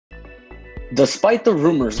Despite the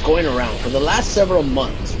rumors going around for the last several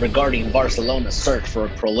months regarding Barcelona's search for a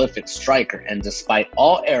prolific striker, and despite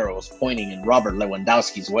all arrows pointing in Robert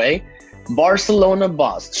Lewandowski's way, Barcelona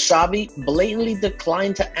boss Xavi blatantly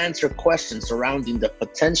declined to answer questions surrounding the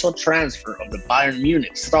potential transfer of the Bayern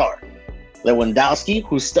Munich star. Lewandowski,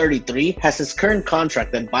 who's 33, has his current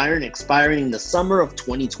contract at Bayern expiring in the summer of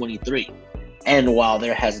 2023. And while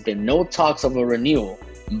there has been no talks of a renewal,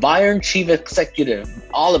 Bayern chief executive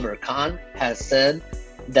Oliver Kahn has said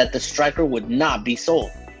that the striker would not be sold.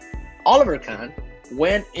 Oliver Kahn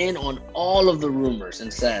went in on all of the rumors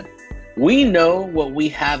and said, "We know what we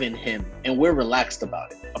have in him and we're relaxed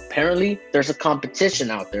about it. Apparently, there's a competition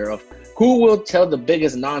out there of who will tell the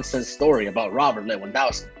biggest nonsense story about Robert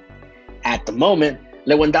Lewandowski." At the moment,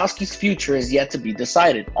 Lewandowski's future is yet to be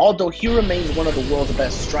decided, although he remains one of the world's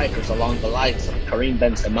best strikers along the likes of Karim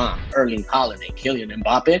Benzema, Erling Haaland, and Kylian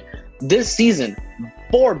Mbappe. This season,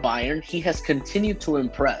 for Bayern, he has continued to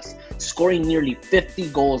impress, scoring nearly 50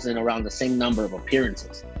 goals in around the same number of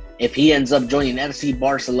appearances. If he ends up joining FC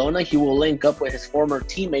Barcelona, he will link up with his former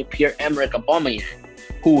teammate Pierre-Emerick Aubameyang,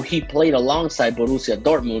 who he played alongside Borussia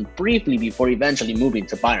Dortmund briefly before eventually moving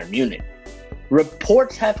to Bayern Munich.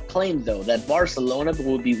 Reports have claimed, though, that Barcelona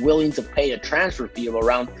will be willing to pay a transfer fee of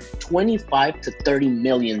around $25 to $30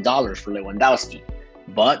 million for Lewandowski.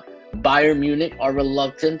 But Bayern Munich are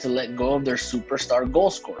reluctant to let go of their superstar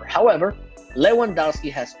goalscorer. However, Lewandowski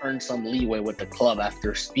has earned some leeway with the club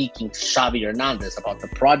after speaking to Xavi Hernandez about the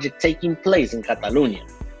project taking place in Catalonia.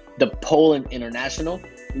 The Poland international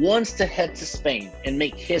wants to head to Spain and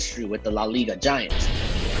make history with the La Liga giants.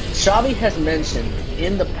 Xavi has mentioned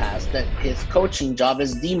in the past that his coaching job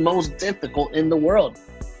is the most difficult in the world,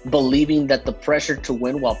 believing that the pressure to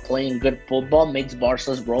win while playing good football makes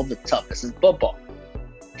Barca's role the toughest in football.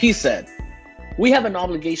 He said, "We have an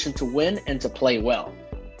obligation to win and to play well.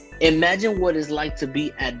 Imagine what it's like to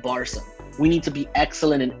be at Barca. We need to be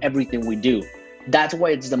excellent in everything we do. That's why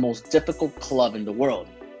it's the most difficult club in the world.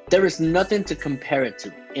 There is nothing to compare it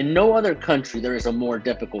to. In no other country there is a more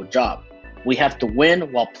difficult job. We have to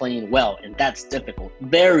win while playing well, and that's difficult,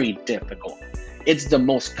 very difficult. It's the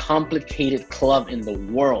most complicated club in the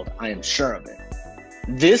world, I am sure of it."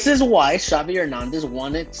 This is why Xavi Hernandez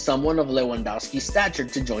wanted someone of Lewandowski's stature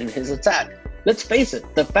to join his attack. Let's face it,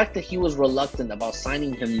 the fact that he was reluctant about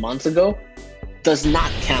signing him months ago does not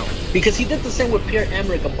count, because he did the same with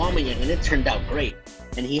Pierre-Emerick Aubameyang and it turned out great.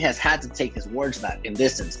 And he has had to take his words back in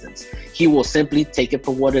this instance. He will simply take it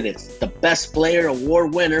for what it is. The best player,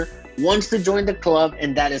 award winner, wants to join the club,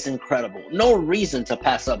 and that is incredible. No reason to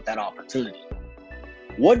pass up that opportunity.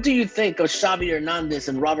 What do you think of Xavi Hernandez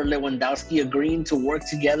and Robert Lewandowski agreeing to work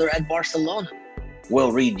together at Barcelona?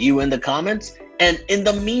 We'll read you in the comments, and in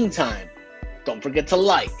the meantime, don't forget to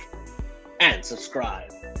like and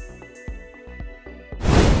subscribe.